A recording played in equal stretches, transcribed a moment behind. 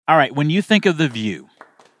All right, when you think of The View,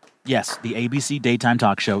 yes, the ABC daytime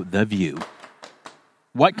talk show, The View,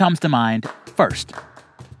 what comes to mind first?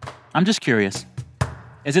 I'm just curious.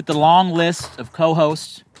 Is it the long list of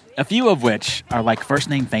co-hosts, a few of which are like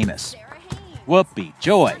first-name famous? Whoopi,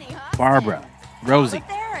 Joy, Barbara, Rosie,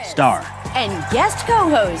 Star. And guest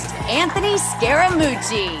co-host, Anthony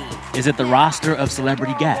Scaramucci. Is it the roster of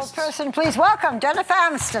celebrity guests? Person, please welcome Jennifer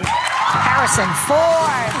Aniston, Harrison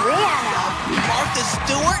Ford, Rihanna, Martha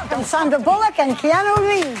Stewart, and Sandra Bullock, and Keanu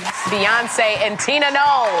Reeves, Beyonce and Tina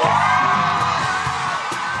Knoll.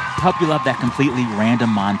 Hope you love that completely random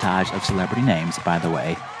montage of celebrity names, by the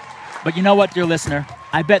way. But you know what, dear listener?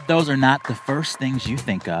 I bet those are not the first things you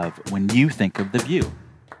think of when you think of The View.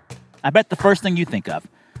 I bet the first thing you think of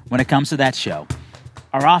when it comes to that show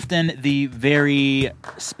are often the very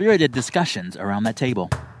spirited discussions around that table.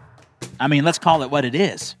 I mean, let's call it what it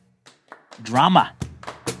is. Drama.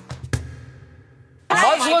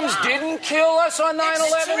 Muslims didn't kill us on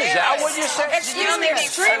 9/11? Is that what you said? Excuse me,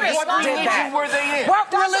 extremists. What religion were they in? What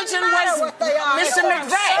religion was Mr.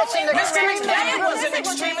 McVeigh? Mr. McVeigh was an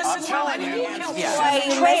extremist as well.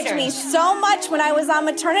 You missed me so much when I was on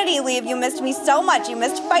maternity leave. You missed me so much. You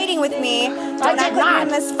missed fighting with me. I did not.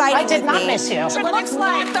 You missed fighting I did with not me. miss you. It looks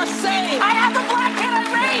like the same. I have the black kid I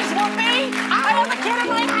raised, Whoopi. I have a kid in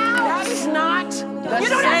my house. That is not the You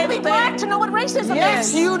don't have to be same black thing. to know what racism Yes,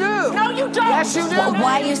 is. you do. No, you don't. Yes, you do. Well,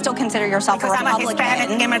 why do you still consider yourself a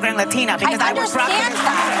Republican? immigrant Latina, because I understand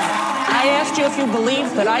that. I asked you if you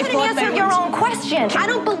believed that I thought Answer your own question. I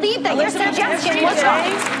don't believe that. Your suggestion was wrong.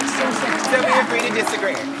 So we agree to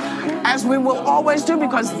disagree. As we will always do,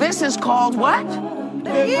 because this is called what?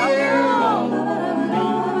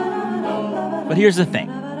 But here's the thing.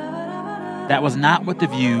 That was not what The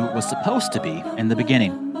View was supposed to be in the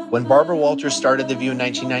beginning. When Barbara Walters started The View in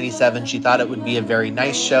 1997, she thought it would be a very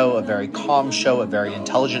nice show, a very calm show, a very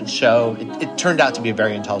intelligent show. It turned out to be a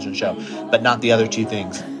very intelligent show, but not the other two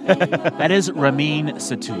things. That is Ramin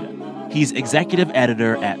Satuda. He's executive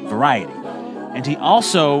editor at Variety, and he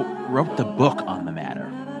also wrote the book on the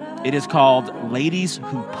matter. It is called Ladies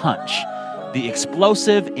Who Punch, the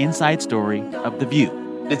explosive inside story of The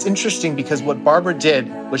View. It's interesting because what Barbara did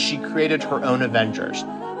was she created her own Avengers,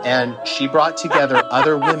 and she brought together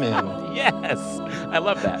other women. Yes, I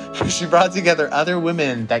love that. She brought together other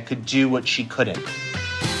women that could do what she couldn't.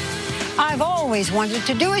 I've always wanted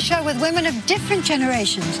to do a show with women of different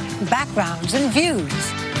generations, backgrounds, and views.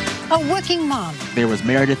 A working mom, There was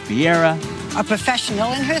Meredith Vieira. a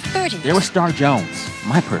professional in her 30s, There was Star Jones,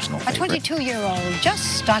 my personal a favorite. 22-year-old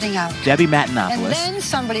just starting out, Debbie and Matenopoulos. then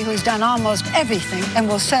somebody who's done almost everything and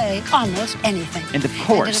will say almost anything. And of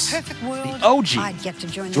course, in a perfect world, the OG, I'd get to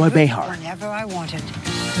join Joy the group Behar. whenever I wanted.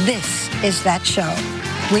 This is that show.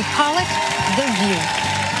 We call it The View.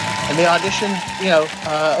 And they auditioned,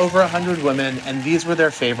 over 100 women, and these were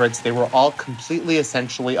their favorites. They were all completely,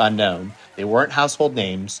 essentially unknown. They weren't household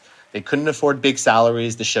names. They couldn't afford big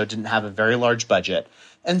salaries. The show didn't have a very large budget.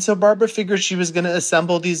 And so Barbara figured she was going to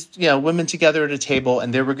assemble these, women together at a table,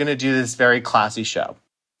 and they were going to do this very classy show.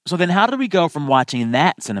 So then how do we go from watching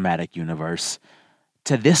that cinematic universe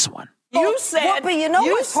to this one? You said, but you know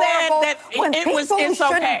what's horrible? that When it people was, who it's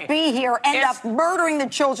shouldn't okay. be here end It's- up murdering the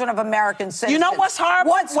children of American citizens. You know what's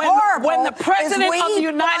horrible? What's when, horrible when the president is of the we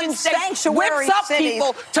United fund States sanctuary whips up cities.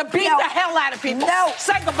 people to beat No. the hell out of people. No.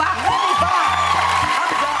 Say goodbye.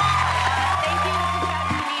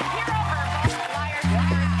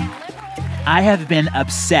 I have been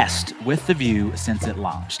obsessed with The View since it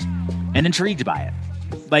launched and intrigued by it.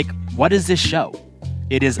 Like, what is this show?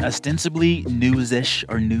 It is ostensibly news-ish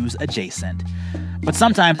or news-adjacent, but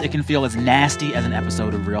sometimes it can feel as nasty as an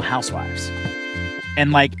episode of Real Housewives.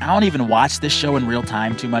 And, I don't even watch this show in real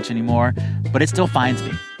time too much anymore, but it still finds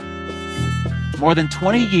me. More than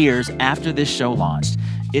 20 years after this show launched,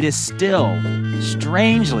 it is still,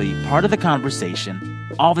 strangely, part of the conversation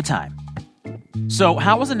all the time. So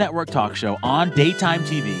how has a network talk show on daytime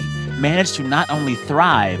TV managed to not only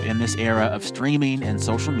thrive in this era of streaming and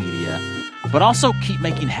social media, but also keep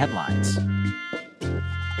making headlines?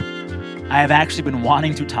 I have actually been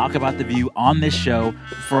wanting to talk about The View on this show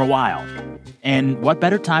for a while. And what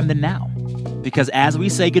better time than now? Because as we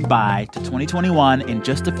say goodbye to 2021 in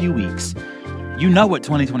just a few weeks, you know what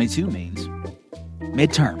 2022 means.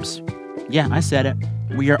 Midterms. Yeah, I said it.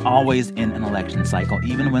 We are always in an election cycle,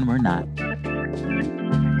 even when we're not.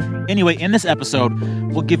 Anyway, in this episode,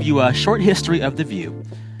 we'll give you a short history of The View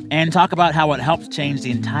and talk about how it helped change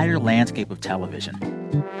the entire landscape of television.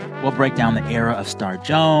 We'll break down the era of Star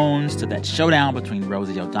Jones to that showdown between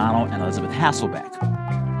Rosie O'Donnell and Elizabeth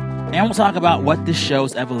Hasselbeck. And we'll talk about what this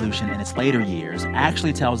show's evolution in its later years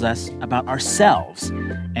actually tells us about ourselves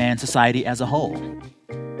and society as a whole.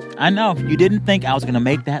 I know, you didn't think I was going to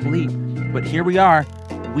make that leap, but here we are.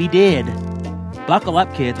 We did. Buckle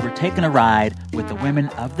up, kids. We're taking a ride with the women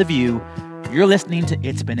of The View. You're listening to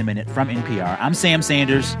It's Been a Minute from NPR. I'm Sam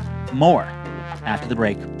Sanders. More after the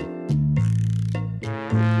break.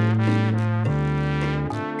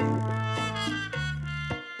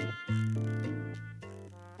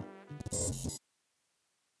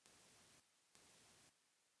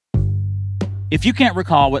 If you can't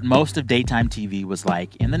recall what most of daytime TV was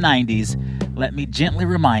like in the 90s, let me gently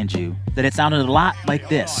remind you that it sounded a lot like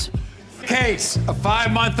this. Case of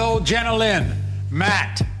 5-month-old Jenna Lynn.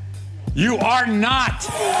 Matt, you are not the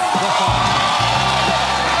father.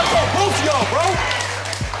 Both y'all, bro.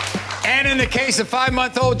 And in the case of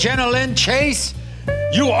 5-month-old Jenna Lynn Chase,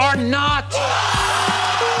 you are not.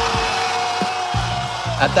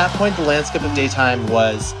 At that point, the landscape of daytime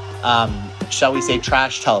was, shall we say,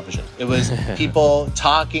 trash television. It was people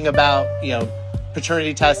talking about,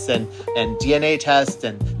 paternity tests and DNA tests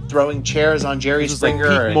and throwing chairs on Jerry Springer.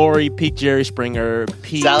 Like Pete Morey, Peak Jerry Springer,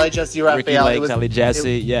 Pete Sally Jesse Raphael. Ricky Lake, Sally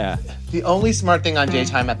Jesse, yeah. The only smart thing on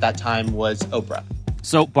daytime at that time was Oprah.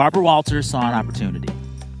 So Barbara Walters saw an opportunity.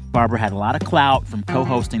 Barbara had a lot of clout from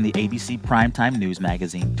co-hosting the ABC Primetime News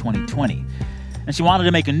magazine 2020. And she wanted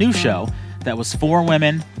to make a new show that was for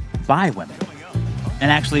women, by women.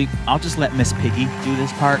 And actually, I'll just let Miss Piggy do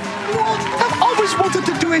this part. I've always wanted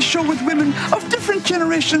to do a show with women of different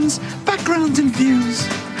generations, backgrounds, and views.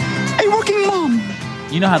 A working mom.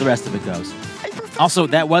 You know how the rest of it goes. Also,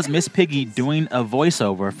 that was Miss Piggy doing a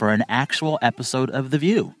voiceover for an actual episode of The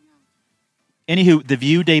View. Anywho, The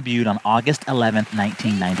View debuted on August 11th,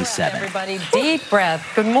 1997. Everybody, deep breath.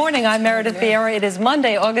 Good morning, I'm Meredith Vieira. It is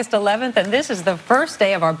Monday, August 11th, and this is the first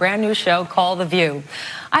day of our brand new show called The View.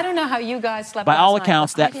 I don't know how you guys slept By all last night,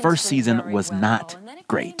 accounts, but I that didn't first sleep season very was well, not and then it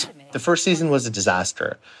great. came to me. The first season was a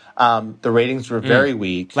disaster. The ratings were very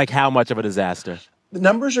weak. Like how much of a disaster? The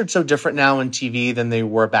numbers are so different now in TV than they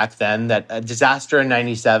were back then that a disaster in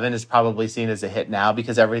 97 is probably seen as a hit now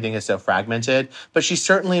because everything is so fragmented. But she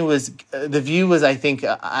certainly was, The View was, I think,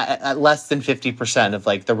 at less than 50% of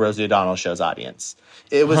like the Rosie O'Donnell show's audience.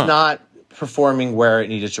 It was not performing where it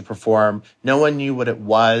needed to perform. No one knew what it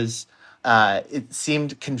was. It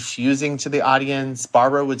seemed confusing to the audience.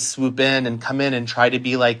 Barbara would swoop in and come in and try to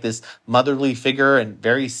be like this motherly figure and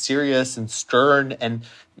very serious and stern. And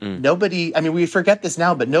nobody, we forget this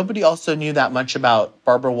now, but nobody also knew that much about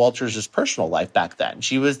Barbara Walters' personal life back then.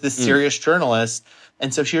 She was this serious journalist.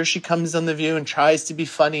 And so here she comes on The View and tries to be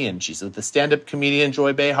funny. And she's with the stand-up comedian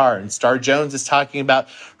Joy Behar. And Star Jones is talking about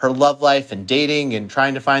her love life and dating and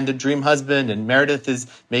trying to find the dream husband. And Meredith is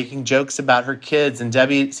making jokes about her kids. And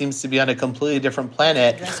Debbie seems to be on a completely different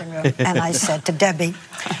planet. And I said to Debbie,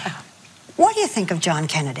 what do you think of John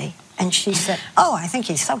Kennedy? And she said, oh, I think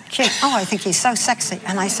he's so cute. Oh, I think he's so sexy.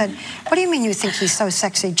 And I said, what do you mean you think he's so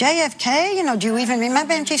sexy? JFK? Do you even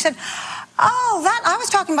remember? And she said, oh, I was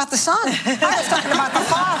talking about the son. I was talking about the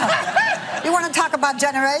father. You want to talk about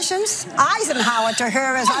generations? Eisenhower to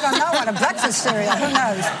her is, I don't know, what a breakfast cereal. Who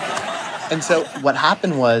knows? And so what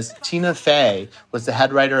happened was Tina Fey was the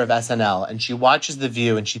head writer of SNL, and she watches The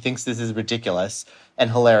View, and she thinks this is ridiculous and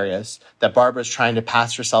hilarious that Barbara's trying to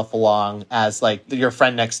pass herself along as, like, your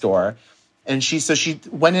friend next door. And she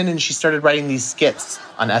went in and she started writing these skits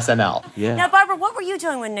on SNL. Yeah. Now, Barbara, what were you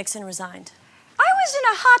doing when Nixon resigned? I was in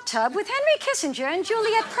a hot tub with Henry Kissinger and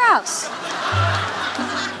Juliet Prowse.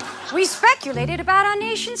 We speculated about our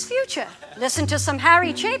nation's future, listened to some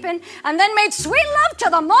Harry Chapin, and then made sweet love to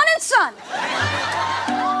the morning sun. You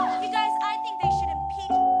guys, I think they should impeach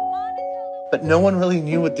Monica. But no one really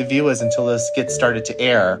knew what The View was until those skits started to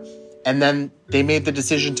air. And then they made the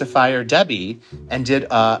decision to fire Debbie and did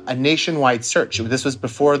a nationwide search. This was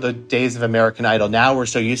before the days of American Idol. Now we're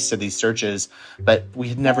so used to these searches, but we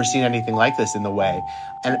had never seen anything like this in the way.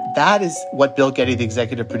 And that is what Bill Getty, the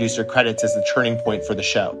executive producer, credits as the turning point for the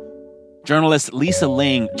show. Journalist Lisa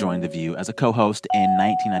Ling joined The View as a co-host in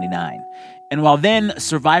 1999. And while then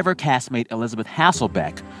Survivor castmate Elizabeth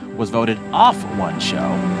Hasselbeck was voted off one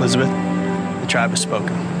show, Elizabeth, the tribe has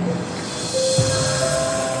spoken.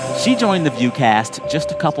 She joined The View cast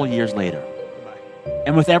just a couple years later.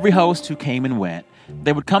 And with every host who came and went,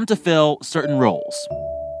 they would come to fill certain roles.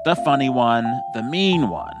 The funny one, the mean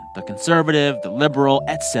one, the conservative, the liberal,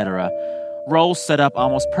 etc. Roles set up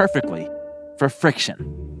almost perfectly for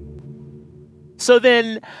friction. So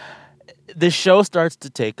then the show starts to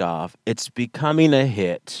take off. It's becoming a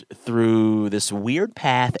hit through this weird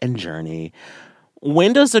path and journey.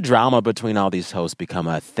 When does the drama between all these hosts become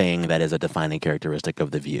a thing that is a defining characteristic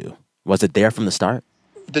of The View? Was it there from the start?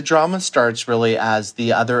 The drama starts really as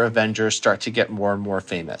the other Avengers start to get more and more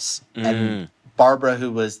famous. And Barbara,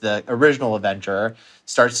 who was the original Avenger,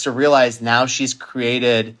 starts to realize now she's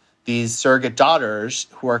created these surrogate daughters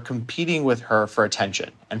who are competing with her for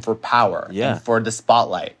attention and for power and for the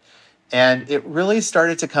spotlight. And it really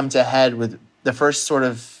started to come to a head with the first sort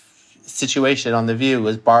of situation on The View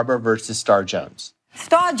was Barbara versus Star Jones.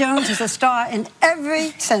 Star Jones is a star in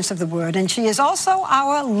every sense of the word, and she is also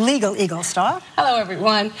our legal eagle star. Hello,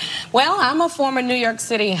 everyone. Well, I'm a former New York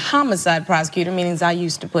City homicide prosecutor, meaning I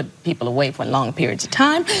used to put people away for long periods of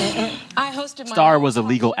time. I hosted my Star was a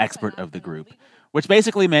legal expert of the group, which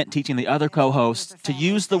basically meant teaching the other co-hosts to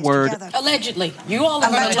use the word allegedly. You all are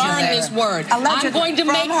going to learn this word. Allegedly. I'm going to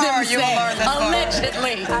make them you will say learn this word.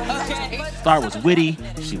 allegedly. Okay. Star was witty,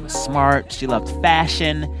 she was smart, she loved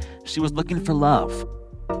fashion, she was looking for love.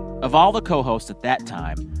 Of all the co-hosts at that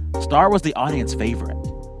time, Star was the audience favorite.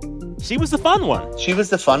 She was the fun one. She was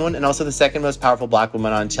the fun one and also the second most powerful black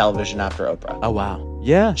woman on television after Oprah. Oh, wow.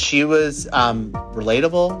 Yeah. She was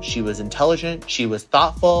relatable. She was intelligent. She was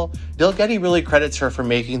thoughtful. Bill Getty really credits her for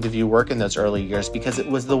making The View work in those early years because it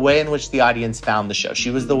was the way in which the audience found the show. She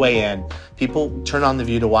was the way in. People turned on The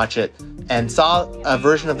View to watch it and saw a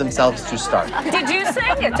version of themselves through Star. Did you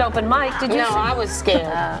sing? It's open mic. Did you No, sing? I was scared.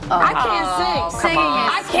 I can't sing. Singing is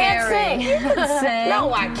I can't scary. sing. You can sing.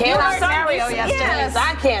 No, I can't. You I heard sang Mario this- yesterday. Yes,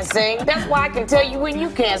 I can't sing. That's why I can tell you when you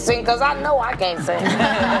can't sing, because I know I can't sing. Okay?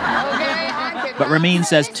 I can- But Ramin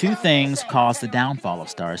says two things caused the downfall of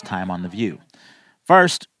Star's time on The View.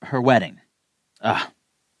 First, her wedding.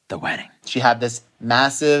 The wedding. She had this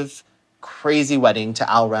massive, crazy wedding to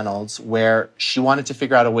Al Reynolds where she wanted to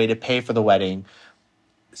figure out a way to pay for the wedding.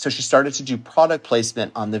 So she started to do product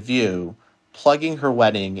placement on The View, plugging her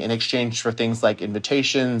wedding in exchange for things like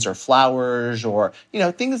invitations or flowers or,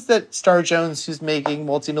 things that Star Jones, who's making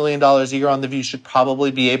multi-million dollars a year on The View, should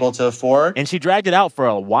probably be able to afford. And she dragged it out for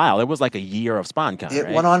a while. It was like a year of SponCon, It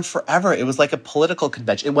right? went on forever. It was like a political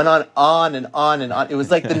convention. It went on and on and on. It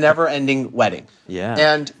was like the never-ending wedding. Yeah.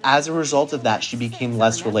 And as a result of that, she became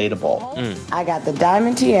less relatable. I got the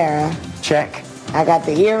diamond tiara. Check. I got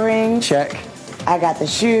the earrings. Check. I got the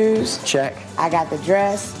shoes. Check. I got the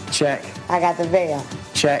dress. Check. I got the veil.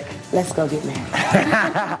 Check. Let's go get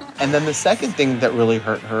married. And then the second thing that really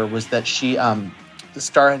hurt her was that she,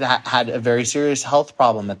 Star had a very serious health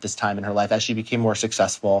problem at this time in her life as she became more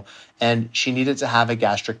successful, and she needed to have a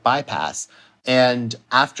gastric bypass. And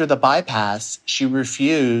after the bypass, she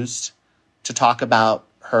refused to talk about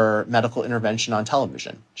her medical intervention on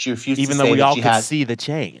television. She refused Even to though say we that all she could had. see the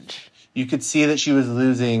change. You could see that she was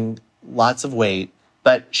losing lots of weight,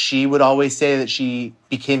 but she would always say that she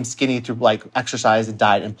became skinny through like exercise and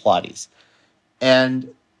diet and Pilates.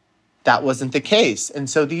 And that wasn't the case. And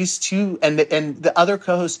so these two, and the other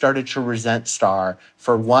co-hosts started to resent Star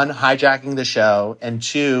for one, hijacking the show, and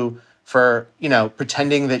two, for,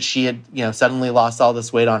 pretending that she had, suddenly lost all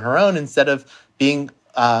this weight on her own instead of being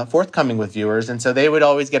forthcoming with viewers. And so they would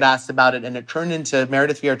always get asked about it. And it turned into,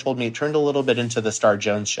 Meredith Vieira told me, it turned a little bit into the Star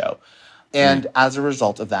Jones show. And as a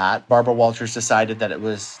result of that, Barbara Walters decided that it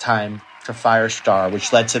was time to fire Star,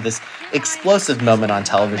 which led to this explosive moment on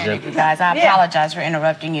television. You guys, I apologize for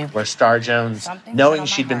interrupting you. Where Star Jones, knowing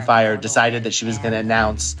she'd been fired, decided that she was going to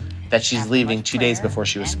announce that she's leaving 2 days before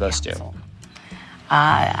she was supposed to.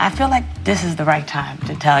 I feel like this is the right time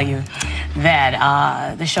to tell you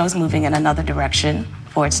that the show's moving in another direction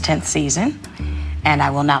for its 10th season, and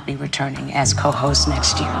I will not be returning as co-host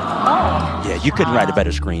next year. Yeah, you couldn't write a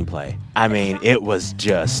better screenplay. I mean, it was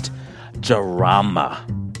just drama.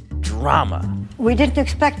 We didn't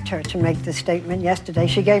expect her to make this statement yesterday.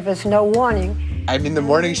 She gave us no warning. I mean, the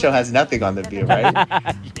morning show has nothing on The View, right?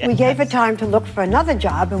 Yes. We gave her time to look for another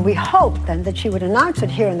job, and we hoped then that she would announce it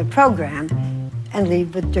here in the program and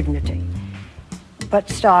leave with dignity. But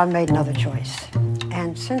Star made another choice.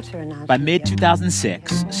 And since her announcement... By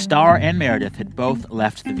mid-2006, Star and Meredith had both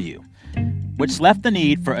left The View, which left the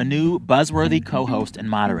need for a new buzzworthy co-host and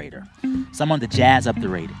moderator, someone to jazz up the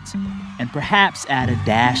ratings, and perhaps add a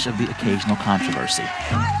dash of the occasional controversy.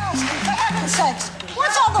 I ask you, for heaven's sakes,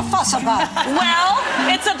 what's all the fuss about? Well,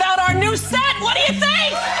 it's about our new set. What do you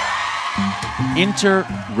think? Enter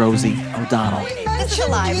Rosie O'Donnell.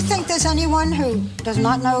 Do you think there's anyone who does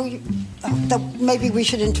not know you, that maybe we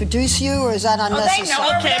should introduce you, or is that unnecessary?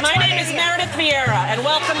 Okay, my name is Meredith Vieira, and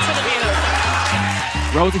welcome to The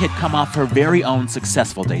View. Rosie had come off her very own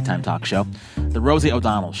successful daytime talk show, The Rosie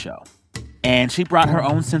O'Donnell Show. And she brought her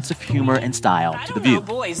own sense of humor and style to The View.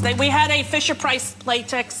 Boys, we had a Fisher-Price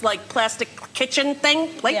latex, like plastic kitchen thing.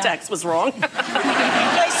 Latex was wrong.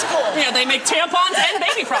 Play school. Yeah, they make tampons and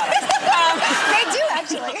baby products. They do,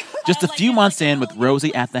 actually. Just a few months in with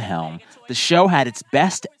Rosie at the helm, the show had its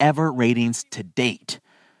best ever ratings to date.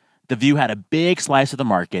 The View had a big slice of the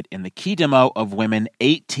market in the key demo of women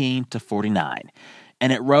 18 to 49,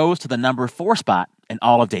 and it rose to the number 4 spot in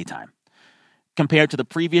all of daytime. Compared to the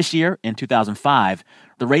previous year, in 2005,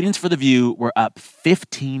 the ratings for The View were up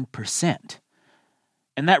 15%.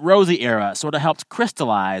 And that Rosie era sort of helped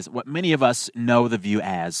crystallize what many of us know The View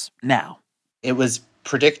as now. It was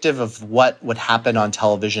predictive of what would happen on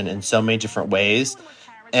television in so many different ways.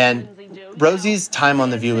 And Rosie's time on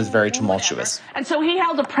The View was very tumultuous. And so he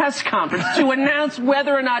held a press conference to announce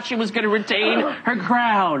whether or not she was going to retain her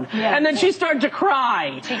crown. Yeah. And then she started to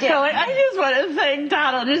cry. She did. So I just want to thank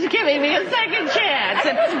Donald just giving me a second chance.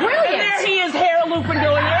 It was brilliant. And there he is, hair looping,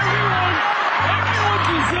 going, everyone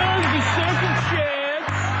deserves a second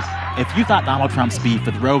chance. If you thought Donald Trump's beef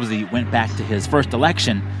with Rosie went back to his first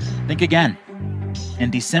election, think again. In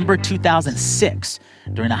December 2006,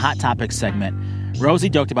 during a Hot Topics segment, Rosie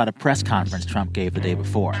joked about a press conference Trump gave the day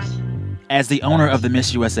before. As the owner of the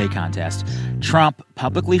Miss USA contest, Trump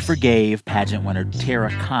publicly forgave pageant winner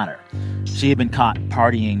Tara Conner. She had been caught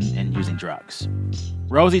partying and using drugs.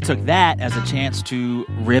 Rosie took that as a chance to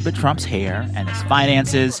rib at Trump's hair and his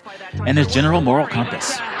finances and his general moral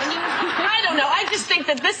compass. I just think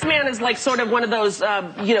that this man is like sort of one of those,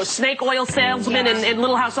 snake oil salesmen in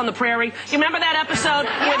Little House on the Prairie. You remember that episode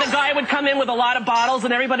where the guy would come in with a lot of bottles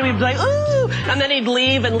and everybody would be like, ooh, and then he'd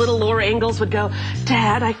leave and little Laura Ingalls would go,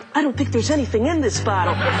 Dad, I don't think there's anything in this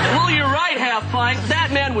bottle. Well, you're right, half-pint.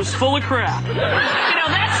 That man was full of crap.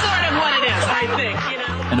 That's sort of what it is, I think,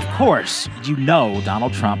 And of course,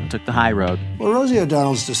 Donald Trump took the high road. Well, Rosie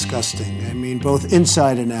O'Donnell's disgusting. I mean, both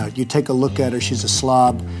inside and out. You take a look at her, she's a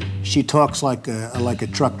slob. She talks like a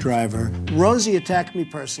truck driver. Rosie attacked me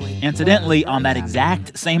personally. Incidentally, on that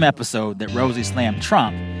exact same episode that Rosie slammed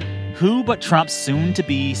Trump, who but Trump's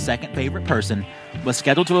soon-to-be second-favorite person was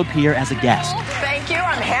scheduled to appear as a guest? Thank you.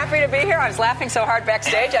 I'm happy to be here. I was laughing so hard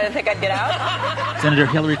backstage, I didn't think I'd get out. Senator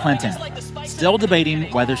Hillary Clinton, still debating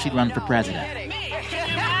whether she'd run for president.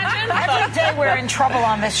 Every day we're in trouble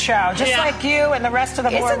on this show, just like you and the rest of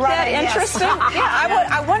the board. Isn't that interesting?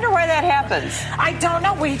 I wonder why that happens. I don't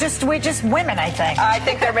know. We're just women, I think. I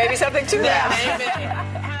think there may be something to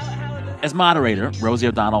that. As moderator, Rosie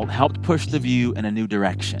O'Donnell helped push The View in a new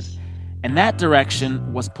direction. And that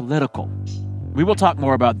direction was political. We will talk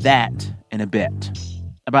more about that in a bit.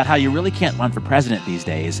 About how you really can't run for president these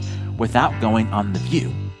days without going on The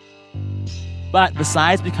View. But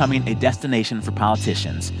besides becoming a destination for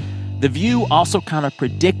politicians, The View also kind of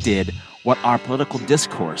predicted what our political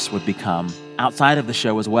discourse would become outside of the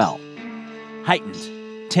show as well.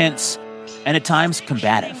 Heightened, tense, and at times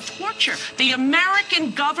combative. Torture. The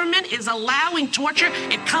American government is allowing torture.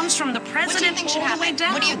 It comes from the president all the way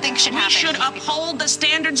down. What do you think should happen? We should uphold the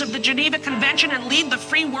standards of the Geneva Convention and lead the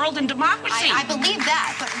free world in democracy. I believe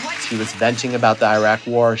that, but what... She was venting about the Iraq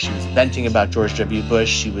War. She was venting about George W. Bush.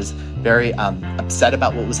 She was very upset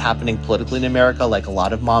about what was happening politically in America, like a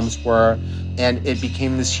lot of moms were. And it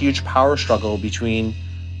became this huge power struggle between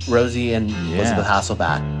Rosie and Elizabeth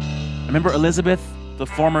Hasselbeck. Remember Elizabeth, the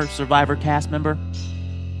former Survivor cast member?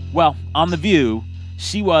 Well, on The View,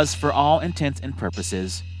 she was, for all intents and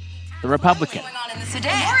purposes, the Republican. The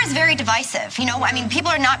war is very divisive. People are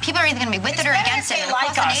either going to be with it or against it. They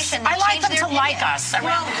like us. I like them to like us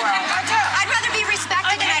around the world. I'd rather be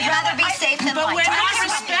respected and I'd rather be safe than liked. But we're not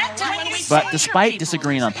respected. But despite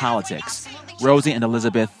disagreeing on politics, Rosie and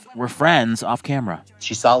Elizabeth were friends off camera.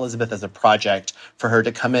 She saw Elizabeth as a project for her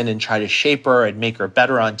to come in and try to shape her and make her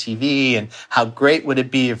better on TV. And how great would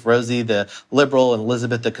it be if Rosie, the liberal, and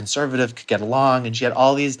Elizabeth, the conservative, could get along. And she had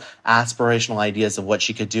all these aspirational ideas of what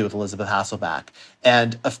she could do with Elizabeth Hasselbeck.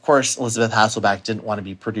 And, of course, Elizabeth Hasselbeck didn't want to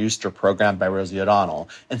be produced or programmed by Rosie O'Donnell.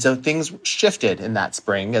 And so things shifted in that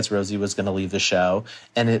spring as Rosie was going to leave the show.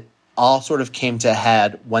 And it all sort of came to a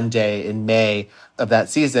head one day in May of that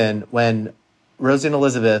season when Rosie and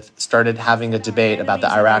Elizabeth started having a debate about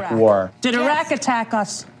the Iraq War. Did Iraq attack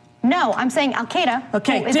us? No, I'm saying Al-Qaeda.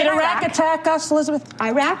 Okay, did Iraq attack us, Elizabeth?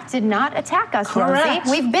 Iraq did not attack us, Correct.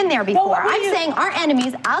 Rosie. We've been there before. Well, I'm saying our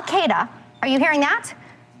enemies, Al-Qaeda. Are you hearing that?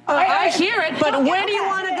 I hear it, but where do you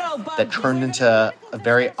want to go? That turned into a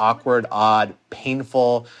very awkward, odd,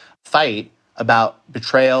 painful fight about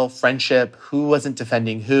betrayal, friendship, who wasn't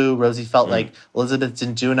defending who. Rosie felt like Elizabeth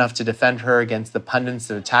didn't do enough to defend her against the pundits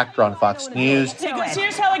that attacked her on Fox News. Because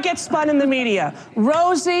here's how it gets spun in the media.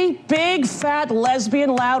 Rosie, big, fat,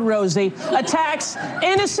 lesbian, loud Rosie, attacks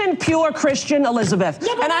innocent, pure Christian Elizabeth.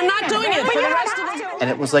 And I'm not doing it for the rest of the... And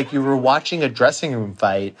it was like you were watching a dressing room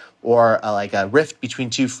fight or like a rift between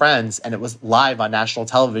two friends, and it was live on national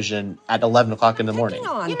television at 11 o'clock in the morning. You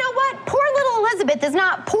know what? Poor little Elizabeth is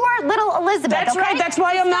not poor little Elizabeth. That's okay? right. That's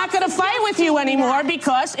why I'm not going to fight with you anymore,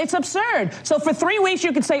 because it's absurd. So for 3 weeks,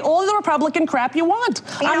 you can say all the Republican crap you want.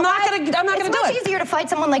 I'm not going to do it. It's much easier to fight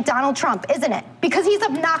someone like Donald Trump, isn't it? Because he's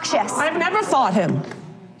obnoxious. I've never fought him.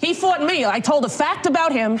 He fought me. I told a fact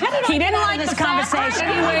about him. He didn't like this conversation.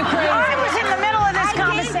 I was in the middle of this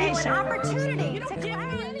conversation.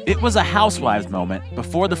 It was a housewives moment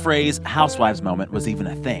before the phrase housewives moment was even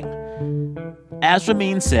a thing. As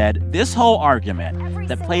Ramin said, this whole argument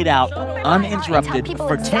that played out uninterrupted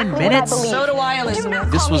for 10 minutes, So do I, Elizabeth.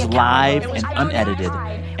 this was live and unedited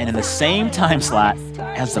and in the same time slot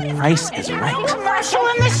as The Price is Right. Commercial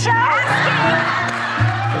in the show.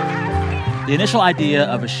 The initial idea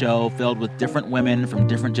of a show filled with different women from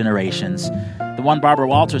different generations, the one Barbara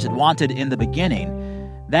Walters had wanted in the beginning,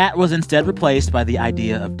 that was instead replaced by the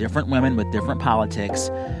idea of different women with different politics,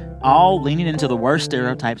 all leaning into the worst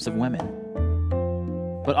stereotypes of women.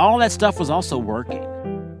 But all that stuff was also working.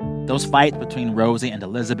 Those fights between Rosie and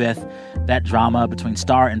Elizabeth, that drama between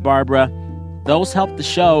Star and Barbara, those helped the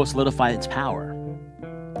show solidify its power.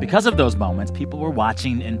 Because of those moments, people were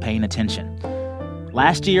watching and paying attention.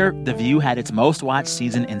 Last year, The View had its most watched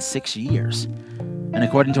season in 6 years. And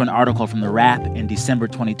according to an article from The Wrap in December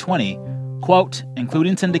 2020, quote,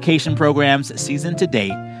 including syndication programs season to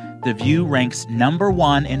date, The View ranks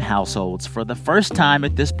 #1 in households for the first time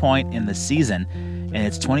at this point in the season in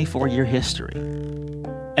its 24-year history.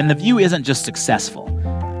 And The View isn't just successful.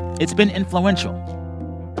 It's been influential.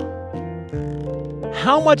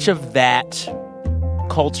 How much of that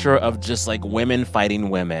culture of just like women fighting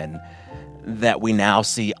women that we now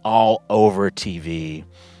see all over TV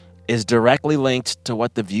is directly linked to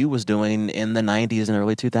what The View was doing in the 90s and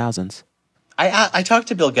early 2000s? I talked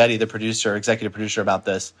to Bill Getty, the producer, executive producer, about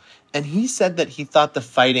this, and he said that he thought the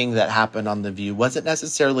fighting that happened on The View wasn't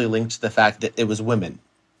necessarily linked to the fact that it was women.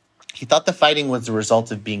 He thought the fighting was the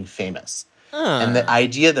result of being famous. And the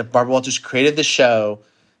idea that Barbara Walters created the show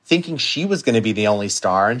thinking she was going to be the only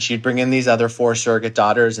star, and she'd bring in these other 4 surrogate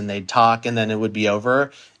daughters, and they'd talk, and then it would be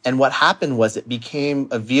over. And what happened was it became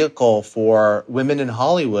a vehicle for women in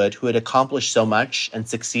Hollywood who had accomplished so much and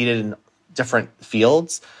succeeded in different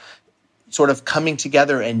fields, sort of coming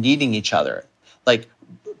together and needing each other. Like,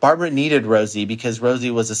 Barbara needed Rosie because Rosie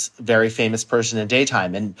was a very famous person in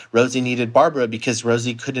daytime, and Rosie needed Barbara because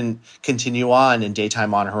Rosie couldn't continue on in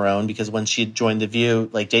daytime on her own, because when she joined The View,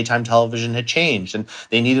 like, daytime television had changed, and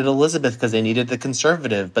they needed Elizabeth because they needed the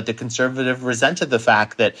conservative, but the conservative resented the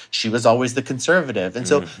fact that she was always the conservative. And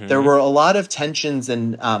so there were a lot of tensions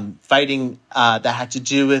and fighting that had to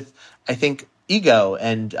do with, I think, ego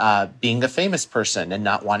and being a famous person and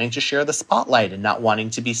not wanting to share the spotlight and not wanting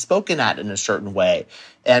to be spoken at in a certain way.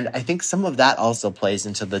 And I think some of that also plays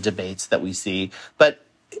into the debates that we see. But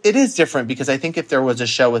it is different because I think if there was a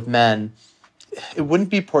show with men, it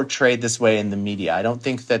wouldn't be portrayed this way in the media. I don't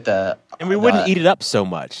think that And we wouldn't eat it up so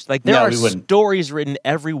much. Like, there are stories written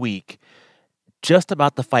every week just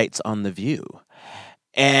about the fights on The View.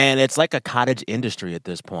 And it's like a cottage industry at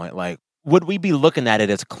this point. Like, would we be looking at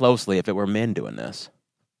it as closely if it were men doing this?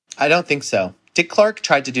 I don't think so. Dick Clark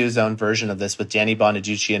tried to do his own version of this with Danny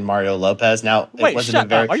Bonaducci and Mario Lopez. Now, Wait, it wasn't shut a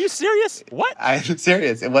very. up. Are you serious? What? I'm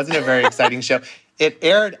serious. It wasn't a very exciting show. It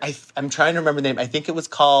aired. I'm trying to remember the name. I think it was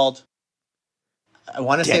called. I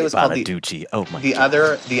want to say it was called Bonaducci. Oh my the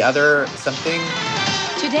God. The other something.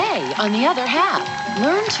 Today, on the other half,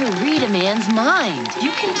 learn to read a man's mind.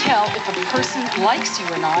 You can tell if a person likes you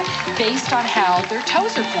or not based on how their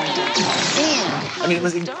toes are pointed. And I mean, it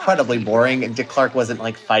was incredibly boring, and Dick Clark wasn't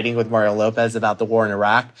like fighting with Mario Lopez about the war in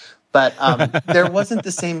Iraq. But there wasn't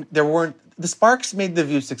the same. There weren't. The sparks made The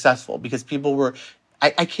View successful because people were.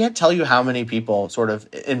 I can't tell you how many people, sort of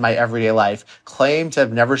in my everyday life, claim to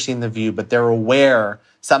have never seen The View, but they're aware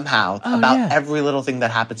somehow about every little thing that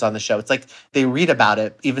happens on the show. It's like they read about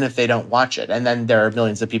it even if they don't watch it. And then there are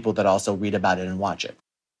millions of people that also read about it and watch it.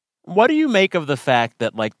 What do you make of the fact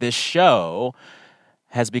that, like, this show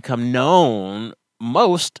has become known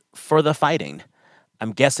most for the fighting?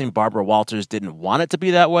 I'm guessing Barbara Walters didn't want it to be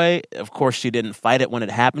that way. Of course, she didn't fight it when it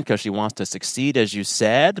happened because she wants to succeed, as you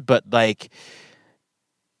said. But, like,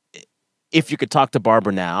 if you could talk to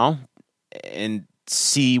Barbara now and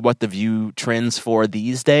see what The View trends for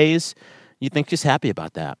these days, You think she's happy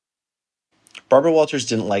about that? Barbara Walters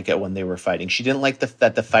didn't like it when they were fighting. She didn't like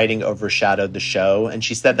that the fighting overshadowed the show. And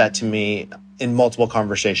she said that to me in multiple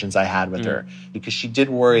conversations I had with her, because she did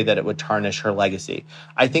worry that it would tarnish her legacy.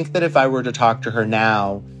 I think that if I were to talk to her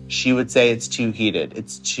now, she would say it's too heated.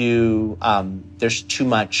 It's too, there's too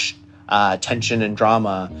much tension and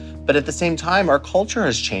drama. But at the same time, our culture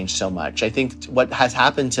has changed so much. I think what has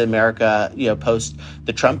happened to America, post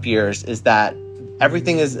the Trump years, is that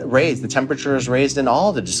everything is raised. The temperature is raised in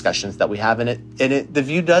all the discussions that we have. And The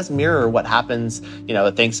View does mirror what happens,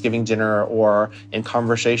 at Thanksgiving dinner or in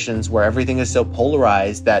conversations where everything is so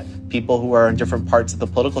polarized that people who are in different parts of the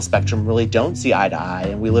political spectrum really don't see eye to eye.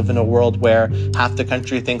 And we live in a world where half the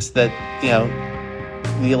country thinks that,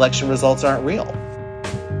 the election results aren't real.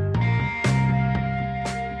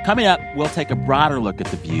 Coming up, we'll take a broader look at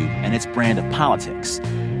The View and its brand of politics,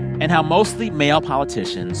 and how mostly male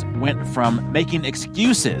politicians went from making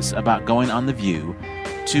excuses about going on The View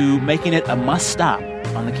to making it a must-stop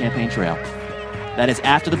on the campaign trail. That is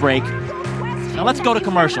after the break. Now let's go to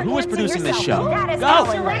commercial. Who is producing this show? That is Go!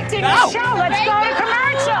 directing Go! the show. Let's go to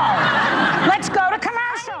commercial. Let's go to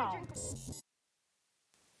commercial.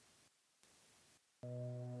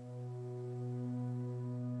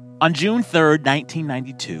 On June 3rd,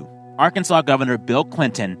 1992, Arkansas Governor Bill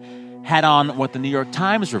Clinton had on what the New York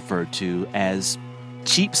Times referred to as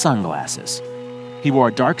cheap sunglasses. He wore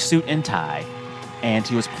a dark suit and tie, and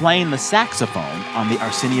he was playing the saxophone on the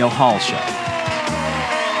Arsenio Hall show.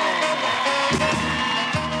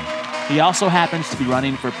 He also happens to be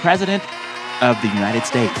running for president of the United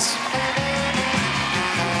States.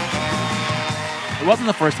 It wasn't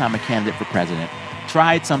the first time a candidate for president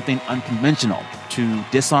tried something unconventional to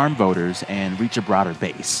disarm voters and reach a broader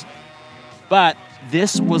base. But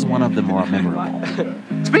this was one of the more memorable.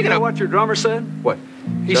 Speaking of what your drummer said? What?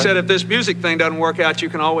 He said if this music thing doesn't work out, you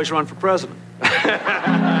can always run for president.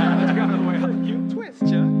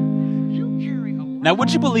 Now,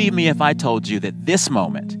 would you believe me if I told you that this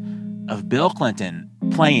moment of Bill Clinton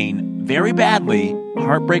playing very badly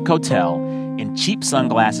Heartbreak Hotel in cheap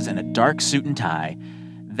sunglasses and a dark suit and tie,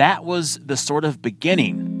 that was the sort of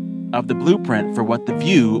beginning of the blueprint for what The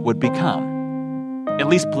View would become? At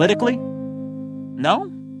least politically? No?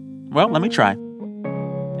 Well, let me try.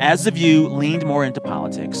 As The View leaned more into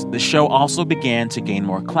politics, the show also began to gain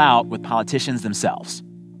more clout with politicians themselves.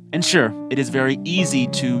 And sure, it is very easy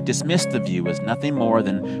to dismiss The View as nothing more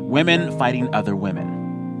than women fighting other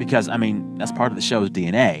women. Because, that's part of the show's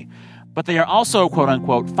DNA. But they are also,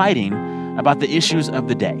 quote-unquote, fighting about the issues of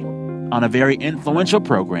the day on a very influential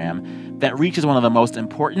program that reaches one of the most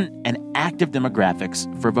important and active demographics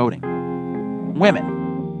for voting: women.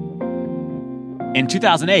 In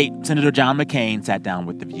 2008, Senator John McCain sat down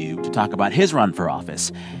with The View to talk about his run for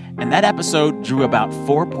office, and that episode drew about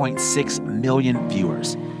 4.6 million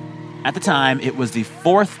viewers. At the time, it was the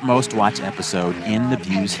fourth most watched episode in The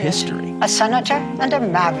View's history. A senator and a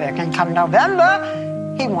maverick, and come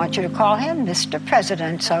November, he wants you to call him Mr.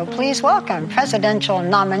 President. So please welcome presidential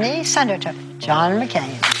nominee, Senator John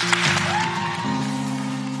McCain.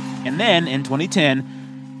 And then, in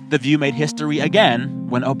 2010, The View made history again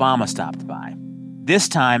when Obama stopped by, this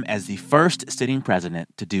time as the first sitting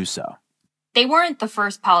president to do so. They weren't the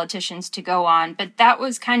first politicians to go on, but that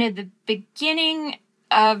was kind of the beginning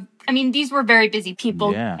of, these were very busy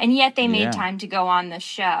people, and yet they made time to go on the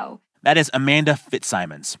show. That is Amanda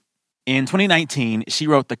Fitzsimons. In 2019, she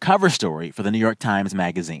wrote the cover story for the New York Times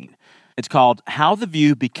Magazine. It's called How The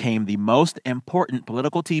View Became the Most Important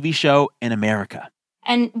Political TV Show in America.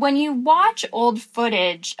 And when you watch old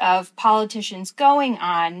footage of politicians going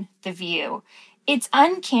on The View, it's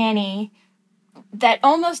uncanny that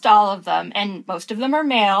almost all of them, and most of them are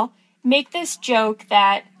male, make this joke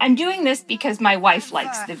that I'm doing this because my wife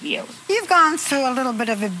likes The View. You've gone through a little bit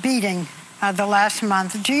of a beating the last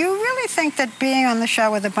month. Do you really think that being on the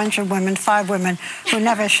show with a bunch of women, 5 women, who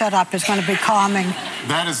never shut up is going to be calming?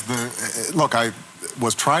 That is the... Look, I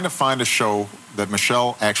was trying to find a show that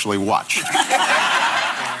Michelle actually watched.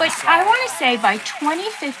 But I want to say by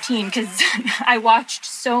 2015, because I watched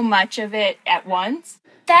so much of it at once,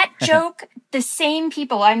 that joke, the same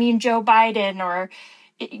people, Joe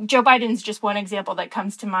Biden's just one example that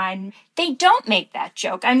comes to mind. They don't make that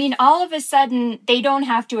joke. All of a sudden, they don't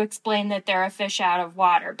have to explain that they're a fish out of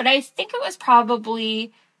water. But I think it was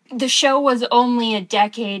probably, the show was only a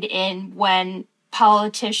decade in when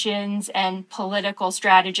politicians and political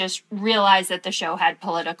strategists realized that the show had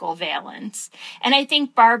political valence. And I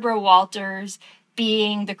think Barbara Walters,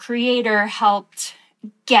 being the creator, helped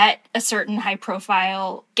get a certain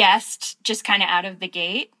high-profile guest just kind of out of the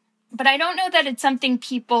gate. But I don't know that it's something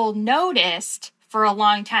people noticed for a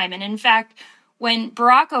long time. And in fact, when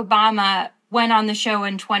Barack Obama went on the show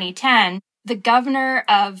in 2010, the governor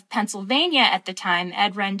of Pennsylvania at the time,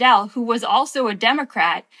 Ed Rendell, who was also a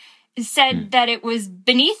Democrat, said that it was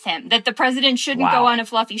beneath him, that the president shouldn't go on a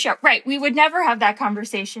fluffy show. Right. We would never have that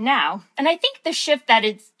conversation now. And I think the shift that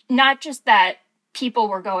it's not just that people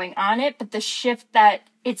were going on it, but the shift that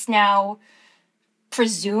it's now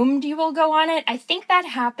presumed you will go on it, I think that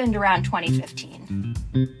happened around 2015.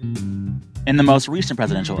 In the most recent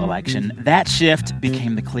presidential election, that shift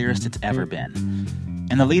became the clearest it's ever been.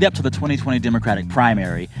 In the lead up to the 2020 Democratic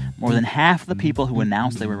primary, more than half the people who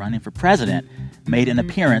announced they were running for president made an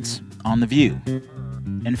appearance on The View.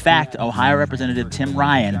 In fact, Ohio Representative Tim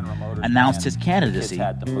Ryan announced his candidacy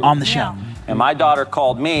on the show. And my daughter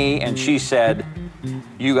called me and she said,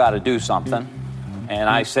 "You got to do something." And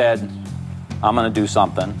I said, "I'm going to do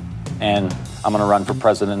something. And I'm going to run for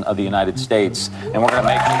president of the United States. And we're going to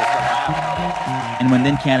make sure this doesn't happen." And when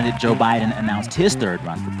then candidate Joe Biden announced his third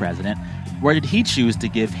run for president, where did he choose to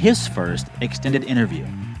give his first extended interview?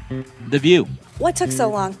 The View. What took so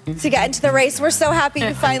long to get into the race? We're so happy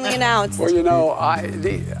you finally announced. Well, you know,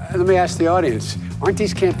 let me ask the audience, aren't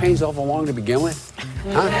these campaigns awful long to begin with? Huh?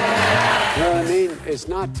 You know what I mean? It's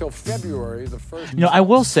not till February, the first... You know, I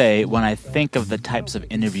will say, when I think of the types of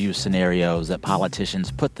interview scenarios that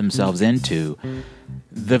politicians put themselves into,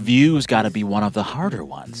 The View's got to be one of the harder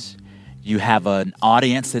ones. You have an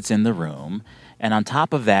audience that's in the room, and on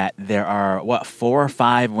top of that, there are, 4 or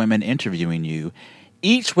 5 women interviewing you,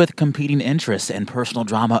 each with competing interests and personal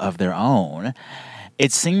drama of their own.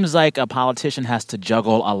 It seems like a politician has to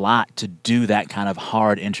juggle a lot to do that kind of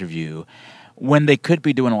hard interview when they could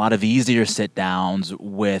be doing a lot of easier sit-downs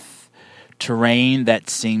with terrain that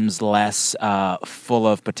seems less full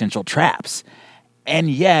of potential traps. And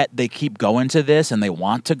yet they keep going to this and they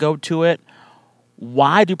want to go to it.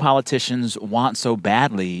 Why do politicians want so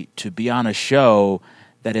badly to be on a show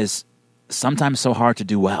that is sometimes so hard to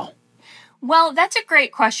do well? Well, that's a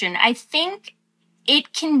great question. I think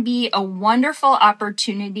it can be a wonderful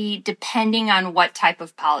opportunity depending on what type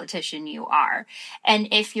of politician you are. And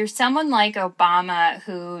if you're someone like Obama,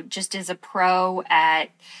 who just is a pro at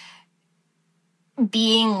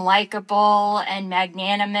being likable and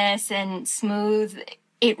magnanimous and smooth,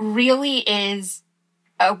 it really is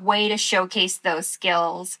a way to showcase those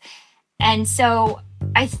skills. And so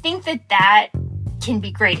I think that can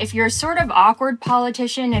be great. If you're a sort of awkward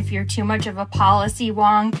politician, if you're too much of a policy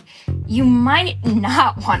wonk, you might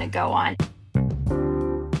not want to go on.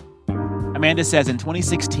 Amanda says in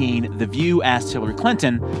 2016, The View asked Hillary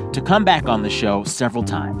Clinton to come back on the show several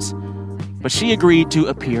times, but she agreed to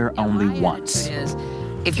appear only once.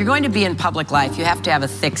 If you're going to be in public life, you have to have a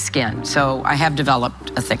thick skin. So I have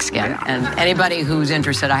developed a thick skin. And anybody who's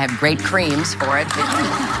interested, I have great creams for it.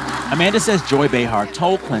 Amanda says Joy Behar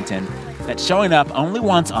told Clinton that showing up only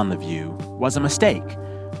once on The View was a mistake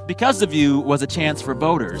because The View was a chance for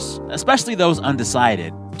voters, especially those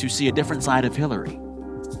undecided, to see a different side of Hillary.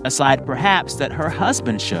 A side perhaps that her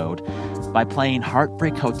husband showed by playing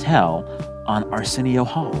Heartbreak Hotel on Arsenio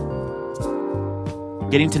Hall.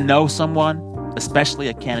 Getting to know someone, especially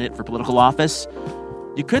a candidate for political office,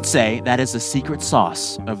 you could say that is the secret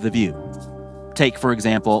sauce of The View. Take, for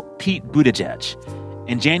example, Pete Buttigieg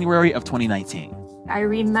in January of 2019. I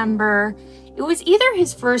remember it was either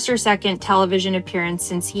his first or second television appearance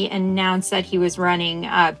since he announced that he was running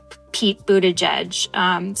Pete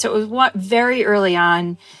Buttigieg. So it was very early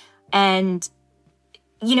on. And,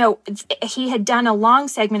 you know, he had done a long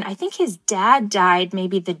segment. I think his dad died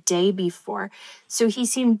maybe the day before. So he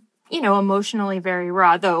seemed, you know, emotionally very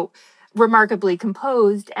raw, though remarkably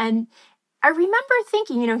composed. And I remember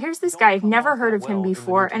thinking, you know, here's this guy, I've never heard of him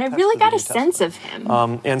before, and I really got a sense of him.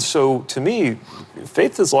 And so, to me,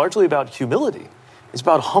 faith is largely about humility. It's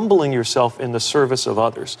about humbling yourself in the service of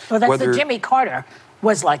others. Well, that's the Jimmy Carter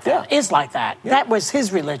was like that, is like that. Yeah. That was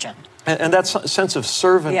his religion. And that sense of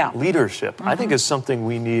servant leadership, I think, is something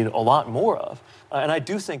we need a lot more of. And I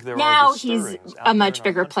do think there now he's a much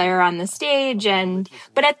bigger player on the stage,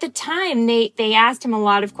 but at the time they asked him a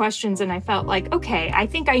lot of questions, and I felt like, okay, I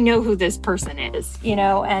think I know who this person is, you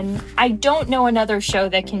know, and I don't know another show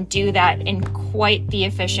that can do that in quite the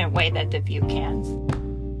efficient way that The View can.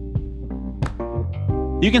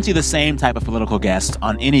 You can see the same type of political guest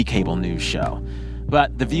on any cable news show,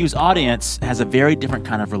 but The View's audience has a very different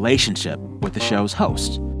kind of relationship with the show's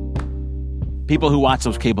host. People who watch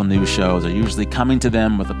those cable news shows are usually coming to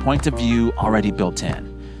them with a point of view already built in.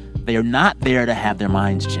 They are not there to have their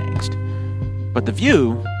minds changed. But The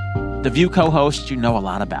View co-hosts you know a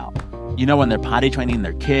lot about. You know when they're potty training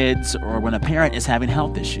their kids, or when a parent is having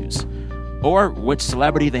health issues, or which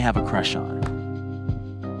celebrity they have a crush on.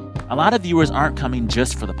 a lot of viewers aren't coming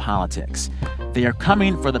just for the politics. They are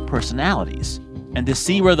coming for the personalities and to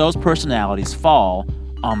see where those personalities fall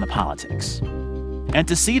on the politics. And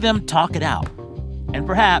to see them talk it out and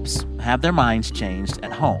perhaps have their minds changed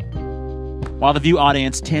at home. While the View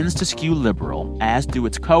audience tends to skew liberal, as do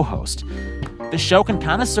its co-host, the show can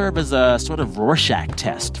kind of serve as a sort of Rorschach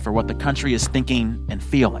test for what the country is thinking and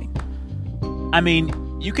feeling. I mean,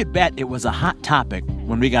 you could bet it was a hot topic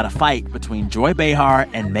when we got a fight between Joy Behar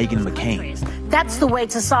and Meghan McCain. That's the way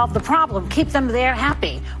to solve the problem. Keep them there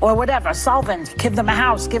happy or whatever. Solvent. Give them a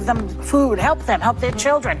house. Give them food. Help them. Help their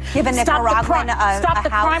children. Give a Nicaraguan Stop the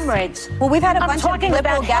house. crime rates. Well, we've had a I'm bunch of talking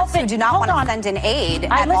liberal about guests who helping. do not Hold want to on. send in aid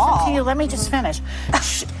I at listen all. to you. Let me just finish.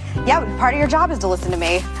 Yeah, part of your job is to listen to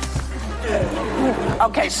me.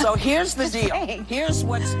 Okay, so here's the deal. Here's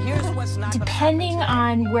what's not. Depending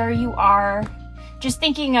on where you are, just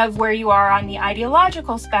thinking of where you are on the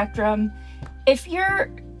ideological spectrum, if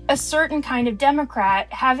you're a certain kind of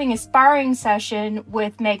Democrat, having a sparring session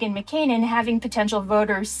with Meghan McCain and having potential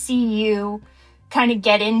voters see you kind of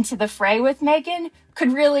get into the fray with Meghan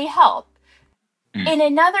could really help. In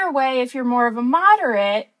another way, if you're more of a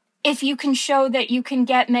moderate, if you can show that you can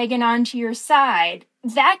get Meghan onto your side,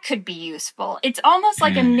 that could be useful. It's almost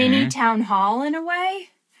like a mini town hall in a way.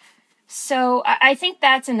 So I think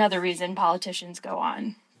that's another reason politicians go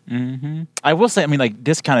on. I will say, I mean, like,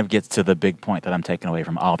 this kind of gets to the big point that I'm taking away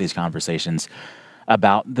from all these conversations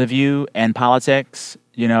about The View and politics.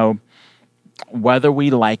 You know, whether we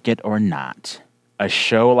like it or not, a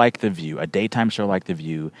show like The View, a daytime show like The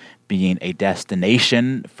View, being a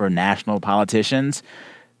destination for national politicians,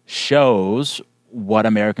 shows what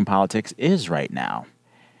American politics is right now.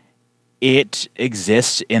 It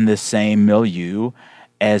exists in the same milieu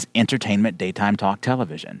as entertainment daytime talk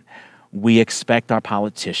television. We expect our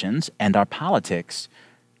politicians and our politics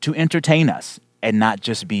to entertain us and not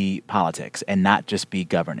just be politics and not just be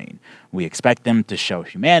governing. We expect them to show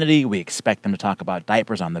humanity. We expect them to talk about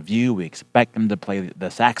diapers on The View. We expect them to play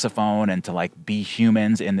the saxophone and to, like, be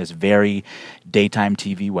humans in this very daytime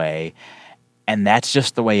TV way. And that's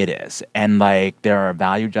just the way it is. And, like, there are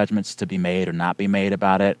value judgments to be made or not be made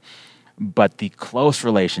about it. But the close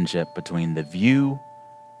relationship between The View,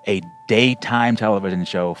 a daytime television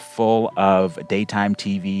show full of daytime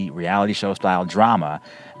TV, reality show style drama,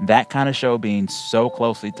 that kind of show being so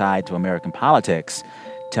closely tied to American politics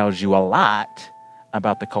tells you a lot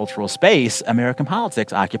about the cultural space American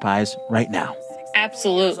politics occupies right now.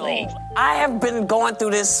 Absolutely. I have been going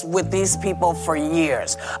through this with these people for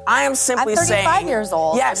years. I am simply I'm 35 saying. years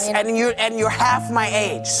old. Yes, I mean, and you're half my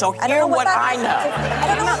age. So I don't hear know what I means. know.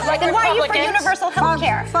 I don't know. Then why are you for universal health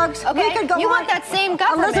care? Folks, okay? we could go you on. want that same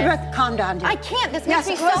government. Elizabeth, calm down, dear. I can't. This Yes,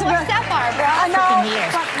 makes me Elizabeth. so upset, Barbara. I know.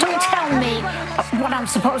 Years. Don't tell me what I'm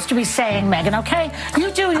supposed to be saying, Meghan, okay?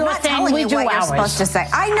 You do your I'm not thing, telling we you do what ours. you're supposed to say.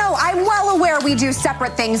 I know. I'm well aware we do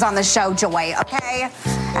separate things on the show, Joy, okay?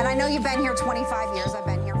 And I know you've been here 25 years. I've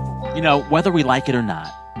been here for... You know, whether we like it or not,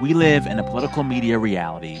 we live in a political media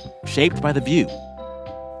reality shaped by The View.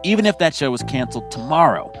 Even if that show is canceled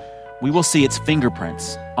tomorrow, we will see its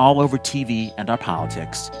fingerprints all over TV and our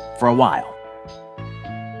politics for a while.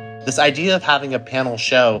 This idea of having a panel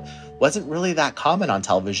show wasn't really that common on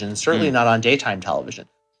television, certainly not on daytime television.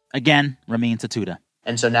 Again, Ramin Satuda.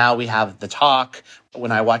 And so now we have The Talk.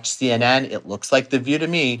 When I watch CNN, it looks like The View to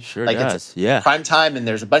me. Sure like does, it's yeah. prime time and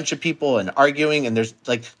there's a bunch of people and arguing and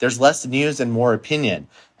there's less news and more opinion.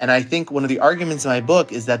 And I think one of the arguments in my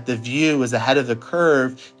book is that The View is ahead of the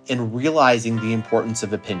curve in realizing the importance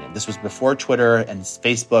of opinion. This was before Twitter and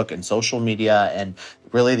Facebook and social media, and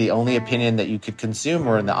really the only opinion that you could consume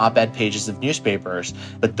were in the op-ed pages of newspapers.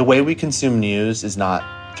 But the way we consume news is not,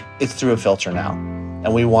 it's through a filter now.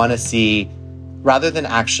 And we want to see, rather than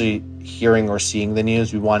actually hearing or seeing the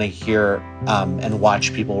news, we want to hear and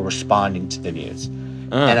watch people responding to the news.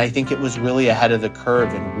 And I think it was really ahead of the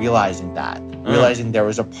curve in realizing that, realizing there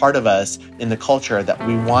was a part of us in the culture that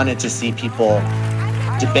we wanted to see people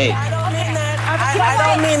debate.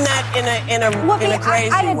 I don't mean that in a crazy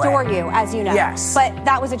way. I adore you, as you know. Yes. But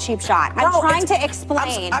that was a cheap shot. I'm No, trying it's- to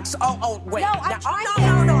explain. Wait. No, I'm trying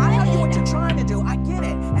to... No, I know what you're trying to do. I get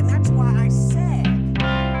it. And that's why I said...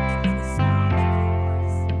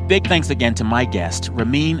 Big thanks again to my guest,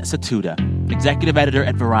 Ramin Satuda, executive editor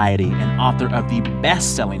at Variety and author of the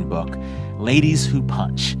best-selling book, Ladies Who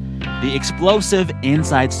Punch, the explosive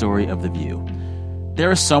inside story of The View.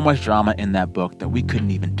 There is so much drama in that book that we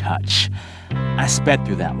couldn't even touch. I sped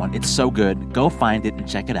through that one. It's so good. Go find it and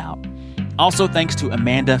check it out. Also, thanks to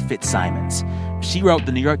Amanda Fitzsimons. She wrote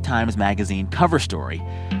the New York Times Magazine cover story,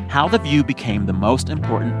 How The View Became the Most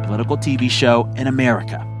Important Political TV Show in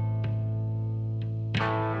America.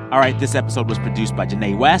 All right, this episode was produced by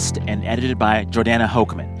Janae West and edited by Jordana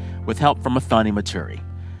Hochman, with help from Athani Maturi.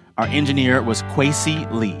 Our engineer was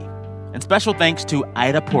Kwesi Lee. And special thanks to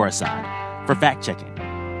Ida Porasad for fact-checking.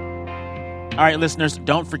 All right, listeners,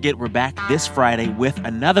 don't forget we're back this Friday with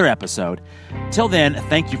another episode. Till then,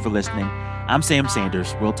 thank you for listening. I'm Sam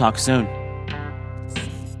Sanders. We'll talk soon.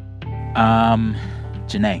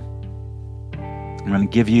 Janae, I'm going to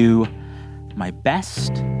give you my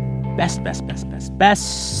best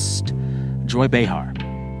Joy Behar.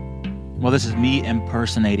 Well, this is me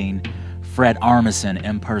impersonating Fred Armisen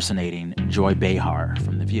impersonating Joy Behar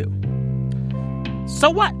from The View. So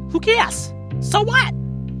what? Who cares? So what?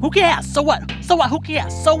 Who cares? So what? So what? Who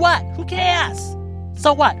cares? So what? Who cares?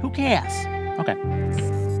 So what? Who cares? Okay.